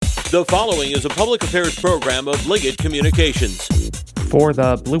The following is a public affairs program of Liggett Communications. For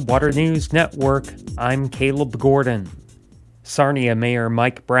the Blue Water News Network, I'm Caleb Gordon. Sarnia Mayor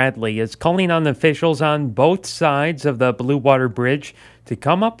Mike Bradley is calling on officials on both sides of the Blue Water Bridge to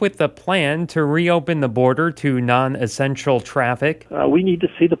come up with a plan to reopen the border to non-essential traffic. We need to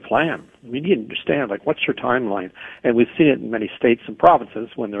see the plan. We need to understand, what's your timeline? And we've seen it in many states and provinces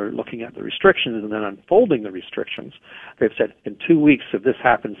when they're looking at the restrictions and then unfolding the restrictions. They've said, in 2 weeks, if this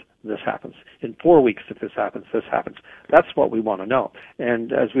happens, this happens. In 4 weeks, if this happens, this happens. That's what we want to know.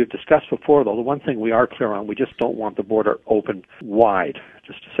 And as we've discussed before, though, the one thing we are clear on, we just don't want the border open wide,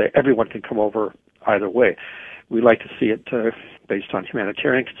 just to say everyone can come over either way. We like to see it based on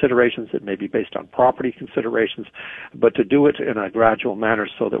humanitarian considerations. It may be based on property considerations, but to do it in a gradual manner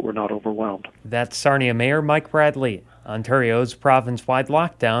so that we're not overwhelmed. That's Sarnia Mayor Mike Bradley. Ontario's province-wide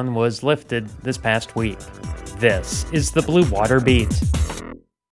lockdown was lifted this past week. This is the Blue Water Beat.